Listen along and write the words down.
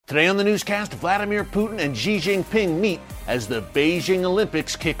Today on the newscast, Vladimir Putin and Xi Jinping meet as the Beijing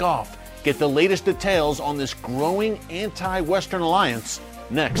Olympics kick off. Get the latest details on this growing anti-Western alliance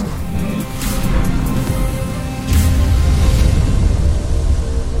next.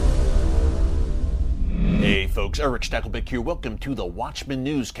 Hey folks, Eric Stackelbeck here. Welcome to the Watchman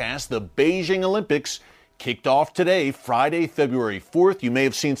Newscast. The Beijing Olympics kicked off today, Friday, February 4th. You may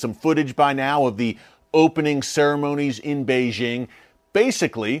have seen some footage by now of the opening ceremonies in Beijing.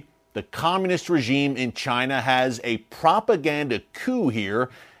 Basically, the communist regime in China has a propaganda coup here,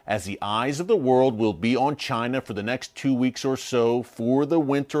 as the eyes of the world will be on China for the next 2 weeks or so for the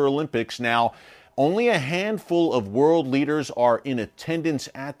Winter Olympics. Now, only a handful of world leaders are in attendance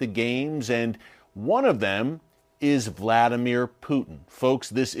at the Games, and one of them is Vladimir Putin. Folks,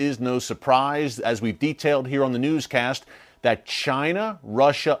 this is no surprise, as we've detailed here on the newscast, that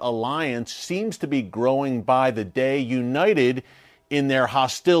China-Russia alliance seems to be growing by the day, united in their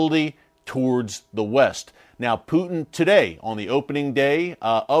hostility towards the West. Now, Putin today, on the opening day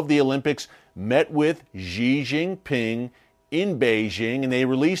of the Olympics, met with Xi Jinping in Beijing, and they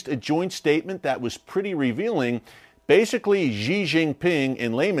released a joint statement that was pretty revealing. Basically, Xi Jinping,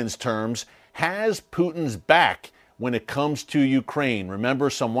 in layman's terms, has Putin's back when it comes to Ukraine. Remember,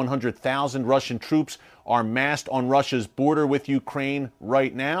 some 100,000 Russian troops are massed on Russia's border with Ukraine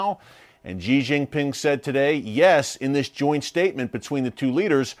right now. And Xi Jinping said today, yes, in this joint statement between the two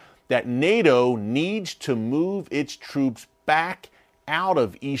leaders, that NATO needs to move its troops back out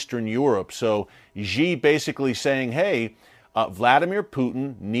of Eastern Europe. So Xi basically saying, hey, Vladimir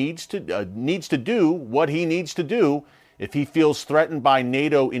Putin needs to do what he needs to do if he feels threatened by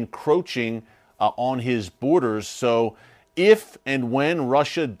NATO encroaching on his borders. So if and when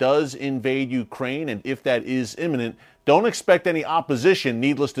Russia does invade Ukraine, and if that is imminent, don't expect any opposition,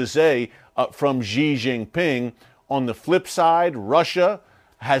 needless to say, from Xi Jinping. On the flip side, Russia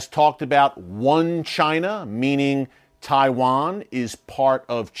has talked about one China, meaning Taiwan is part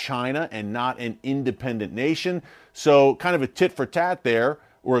of China and not an independent nation. So kind of a tit for tat there,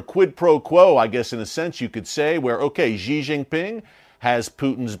 or a quid pro quo, I guess, in a sense you could say, where, okay, Xi Jinping has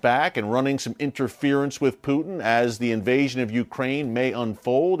Putin's back and running some interference with Putin as the invasion of Ukraine may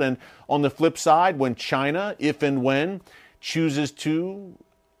unfold. And on the flip side, when China, if and when, chooses to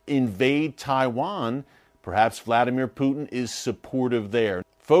invade Taiwan, perhaps Vladimir Putin is supportive there.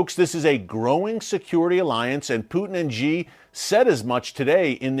 Folks, this is a growing security alliance, and Putin and Xi said as much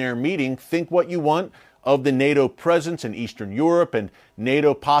today in their meeting. Think what you want of the NATO presence in Eastern Europe and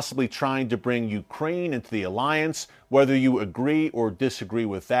NATO possibly trying to bring Ukraine into the alliance. Whether you agree or disagree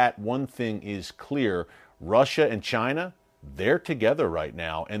with that, one thing is clear. Russia and China, they're together right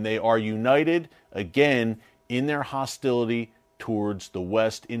now, and they are united again in their hostility towards the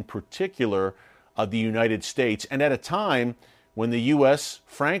West, in particular the United States, and at a time when the U.S.,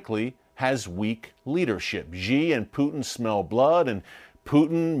 frankly, has weak leadership. Xi and Putin smell blood, and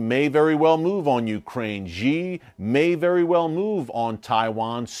Putin may very well move on Ukraine. Xi may very well move on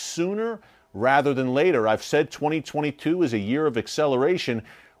Taiwan sooner rather than later. I've said 2022 is a year of acceleration.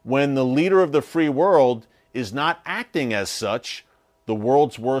 When the leader of the free world is not acting as such, the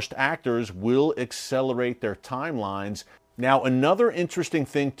world's worst actors will accelerate their timelines. Now, another interesting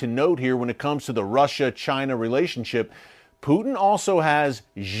thing to note here when it comes to the Russia-China relationship, Putin also has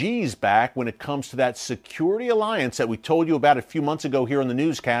Xi's back when it comes to that security alliance that we told you about a few months ago here on the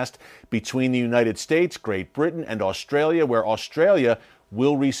newscast between the United States, Great Britain, and Australia, where Australia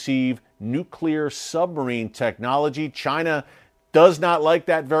will receive nuclear submarine technology. China does not like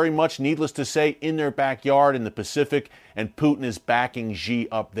that very much, needless to say, in their backyard in the Pacific, and Putin is backing Xi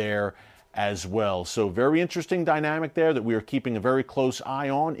up there as well. So very interesting dynamic there that we are keeping a very close eye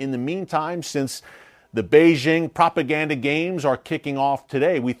on. In the meantime, since the Beijing propaganda games are kicking off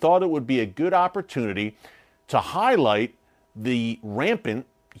today, we thought it would be a good opportunity to highlight the rampant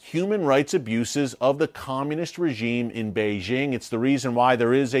human rights abuses of the communist regime in Beijing. It's the reason why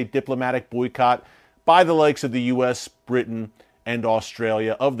there is a diplomatic boycott by the likes of the U.S., Britain, and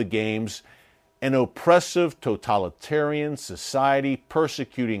Australia of the Games. An oppressive, totalitarian society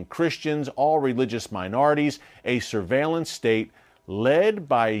persecuting Christians, all religious minorities, a surveillance state led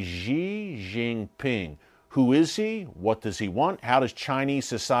by Xi Jinping. Who is he? What does he want? How does Chinese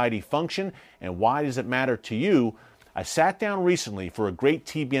society function? And why does it matter to you? I sat down recently for a great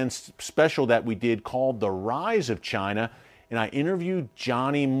TBN special that we did called The Rise of China, and I interviewed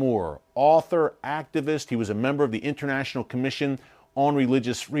Johnny Moore, author, activist. He was a member of the International Commission on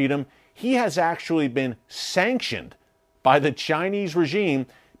Religious Freedom. He has actually been sanctioned by the Chinese regime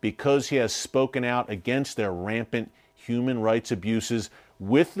because he has spoken out against their rampant human rights abuses.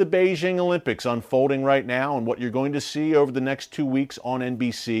 With the Beijing Olympics unfolding right now and what you're going to see over the next 2 weeks on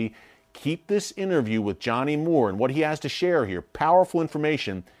NBC, keep this interview with Johnny Moore and what he has to share here. Powerful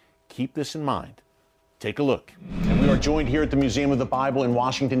information. Keep this in mind. Take a look. And we are joined here at the Museum of the Bible in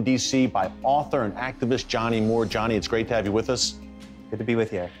Washington, D.C. by author and activist Johnny Moore. Johnny, it's great to have you with us. Good to be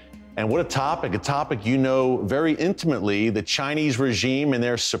with you. And what a topic you know very intimately, the Chinese regime and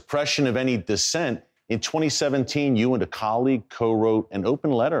their suppression of any dissent. In 2017, you and a colleague co-wrote an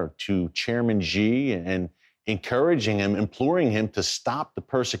open letter to Chairman Xi and encouraging him, imploring him to stop the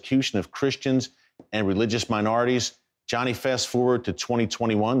persecution of Christians and religious minorities. Johnny, fast forward to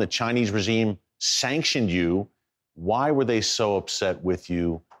 2021, the Chinese regime sanctioned you. Why were they so upset with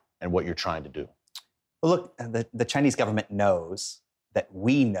you and what you're trying to do? Well, look, the Chinese government knows that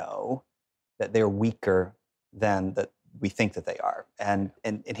we know that they're weaker than that we think that they are. And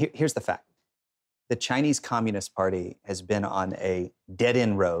here's the fact. The Chinese Communist Party has been on a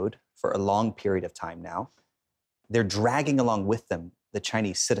dead-end road for a long period of time now. They're dragging along with them the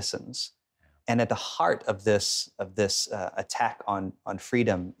Chinese citizens. And at the heart of this attack on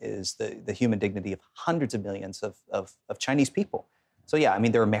freedom is the human dignity of hundreds of millions of Chinese people. So yeah, I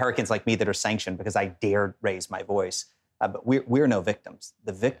mean, there are Americans like me that are sanctioned because I dared raise my voice. But we're no victims.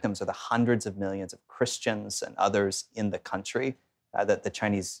 The victims are the hundreds of millions of Christians and others in the country that the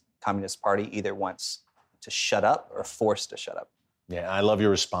Chinese Communist Party either wants to shut up or forced to shut up. Yeah, I love your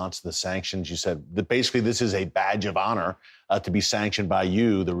response to the sanctions. You said that basically this is a badge of honor to be sanctioned by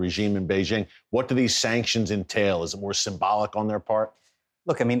you, the regime in Beijing. What do these sanctions entail? Is it more symbolic on their part?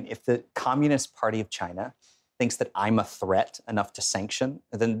 Look, I mean, if the Communist Party of China thinks that I'm a threat enough to sanction,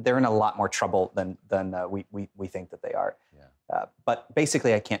 then they're in a lot more trouble than we think that they are. Yeah. But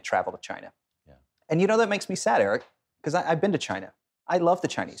basically, I can't travel to China. Yeah. And you know that makes me sad, Eric, because I've been to China. I love the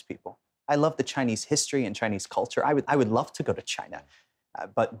Chinese people. I love the Chinese history and Chinese culture. I would love to go to China,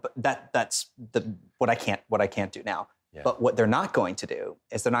 but that's what I can't do now. Yeah. But what they're not going to do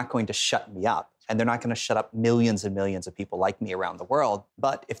is they're not going to shut me up, and they're not going to shut up millions and millions of people like me around the world.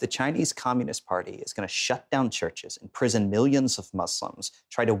 But if the Chinese Communist Party is going to shut down churches, imprison millions of Muslims,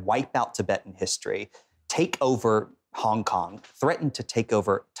 try to wipe out Tibetan history, take over Hong Kong, threaten to take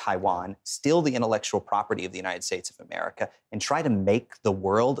over Taiwan, steal the intellectual property of the United States of America, and try to make the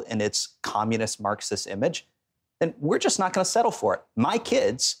world in its communist Marxist image, then we're just not going to settle for it. My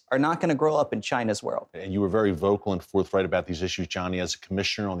kids are not going to grow up in China's world. And you were very vocal and forthright about these issues, Johnny, as a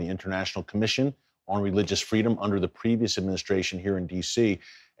commissioner on the International Commission on Religious Freedom under the previous administration here in D.C.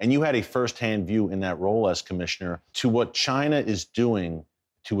 And you had a firsthand view in that role as commissioner to what China is doing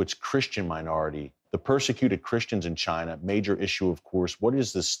to its Christian minority. The persecuted Christians in China, major issue, of course. What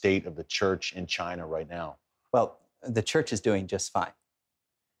is the state of the church in China right now? Well, the church is doing just fine.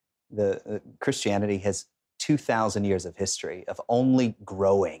 The Christianity has 2,000 years of history of only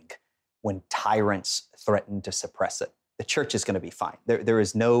growing when tyrants threaten to suppress it. The church is going to be fine. There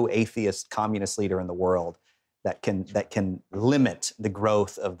is no atheist communist leader in the world that can limit the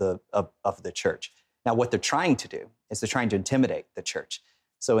growth of the church. Now, what they're trying to do is they're trying to intimidate the church.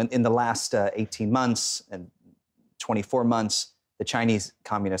 So in the last 18 months and 24 months, the Chinese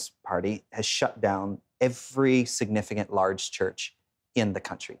Communist Party has shut down every significant large church in the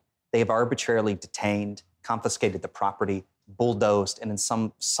country. They have arbitrarily detained, confiscated the property, bulldozed, and in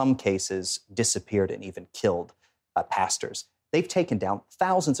some cases disappeared and even killed pastors. They've taken down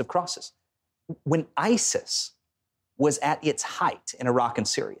thousands of crosses. When ISIS was at its height in Iraq and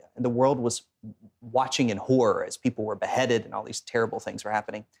Syria, and the world was watching in horror as people were beheaded and all these terrible things were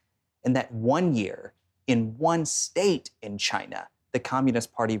happening, in that 1 year, in one state in China, the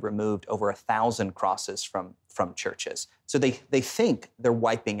Communist Party removed over 1,000 crosses from churches. So they think they're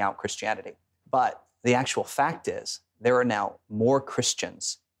wiping out Christianity. But the actual fact is there are now more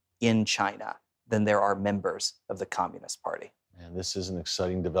Christians in China than there are members of the Communist Party. And this is an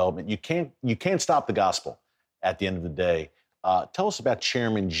exciting development. You can't stop the gospel at the end of the day. Tell us about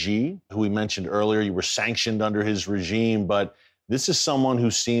Chairman Xi, who we mentioned earlier. You were sanctioned under his regime, but this is someone who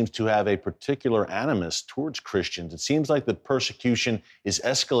seems to have a particular animus towards Christians. It seems like the persecution is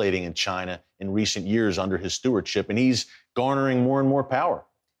escalating in China in recent years under his stewardship, and he's garnering more and more power.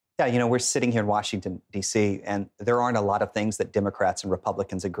 Yeah, you know, we're sitting here in Washington, D.C., and there aren't a lot of things that Democrats and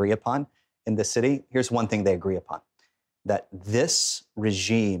Republicans agree upon in this city. Here's one thing they agree upon, that this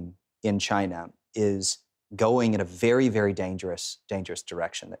regime in China is going in a very, very dangerous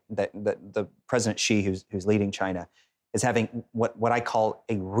direction. That the President Xi, who's leading China, is having what I call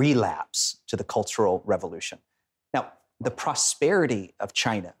a relapse to the Cultural Revolution. Now, the prosperity of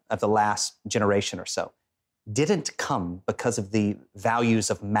China of the last generation or so didn't come because of the values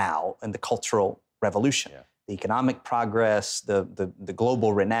of Mao and the Cultural Revolution. Yeah. the economic progress, the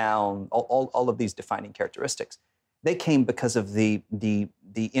global renown, all of these defining characteristics, they came because of the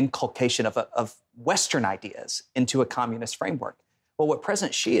inculcation of Western ideas into a communist framework. Well, what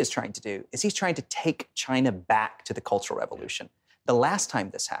President Xi is trying to do is he's trying to take China back to the Cultural Revolution. The last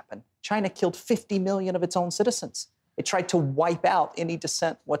time this happened, China killed 50 million of its own citizens. It tried to wipe out any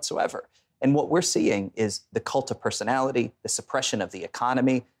dissent whatsoever. And what we're seeing is the cult of personality, the suppression of the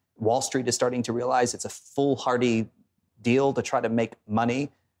economy. Wall Street is starting to realize it's a foolhardy deal to try to make money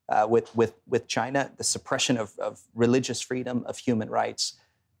with China, the suppression of religious freedom, of human rights.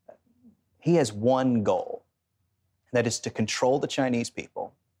 He has one goal, and that is to control the Chinese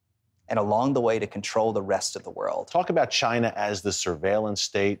people and along the way to control the rest of the world. Talk about China as the surveillance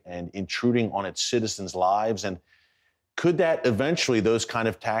state and intruding on its citizens' lives. And could that eventually, those kind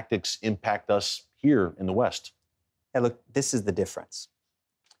of tactics, impact us here in the West? Hey, look, this is the difference.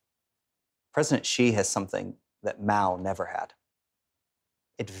 President Xi has something that Mao never had: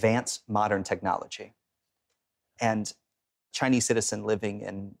 advanced modern technology. And Chinese citizen living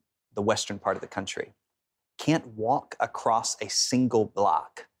in the western part of the country can't walk across a single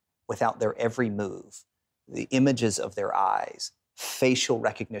block without their every move, the images of their eyes, facial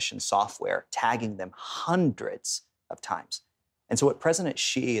recognition software tagging them hundreds of times. And so what President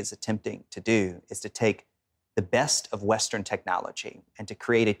Xi is attempting to do is to take the best of Western technology and to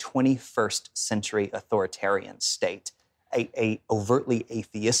create a 21st century authoritarian state, a overtly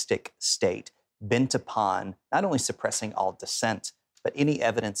atheistic state bent upon not only suppressing all dissent, but any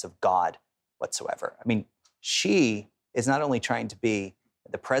evidence of God whatsoever. I mean, Xi is not only trying to be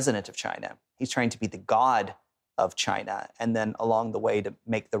the president of China, he's trying to be the God of China, and then along the way to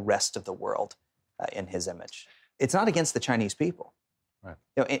make the rest of the world in his image. It's not against the Chinese people. Right.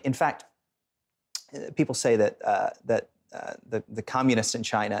 You know, in fact, people say that the communists in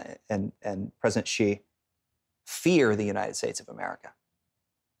China and President Xi fear the United States of America.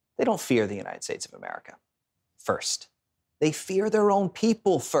 They don't fear the United States of America first. They fear their own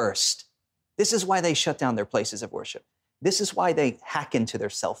people first. This is why they shut down their places of worship. This is why they hack into their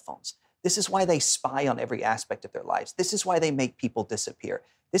cell phones. This is why they spy on every aspect of their lives. This is why they make people disappear.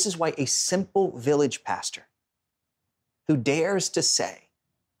 This is why a simple village pastor who dares to say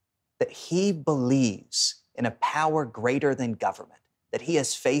that he believes in a power greater than government, that he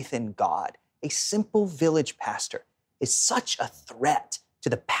has faith in God, a simple village pastor is such a threat to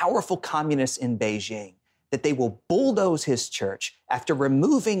the powerful communists in Beijing that they will bulldoze his church after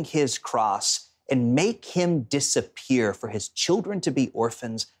removing his cross and make him disappear for his children to be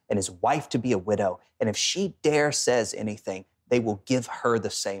orphans and his wife to be a widow. And if she dare says anything, they will give her the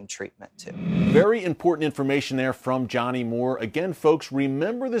same treatment too. Very important information there from Johnny Moore. Again, folks,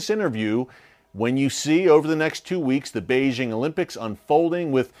 remember this interview when you see over the next 2 weeks the Beijing Olympics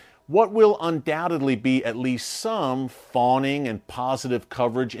unfolding with what will undoubtedly be at least some fawning and positive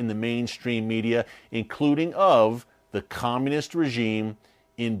coverage in the mainstream media, including of the communist regime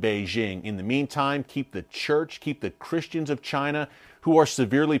in Beijing. In the meantime, keep the church, keep the Christians of China who are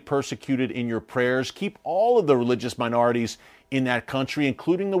severely persecuted in your prayers. Keep all of the religious minorities in that country,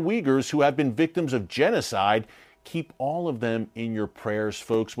 including the Uyghurs who have been victims of genocide. Keep all of them in your prayers,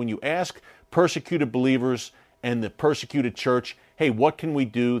 folks. When you ask persecuted believers and the persecuted church, hey, what can we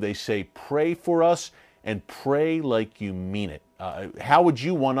do? They say, pray for us and pray like you mean it. How would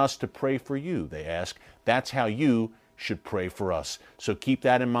you want us to pray for you? They ask. That's how you should pray for us. So keep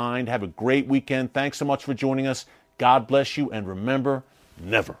that in mind. Have a great weekend. Thanks so much for joining us. God bless you. And remember,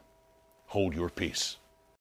 never hold your peace.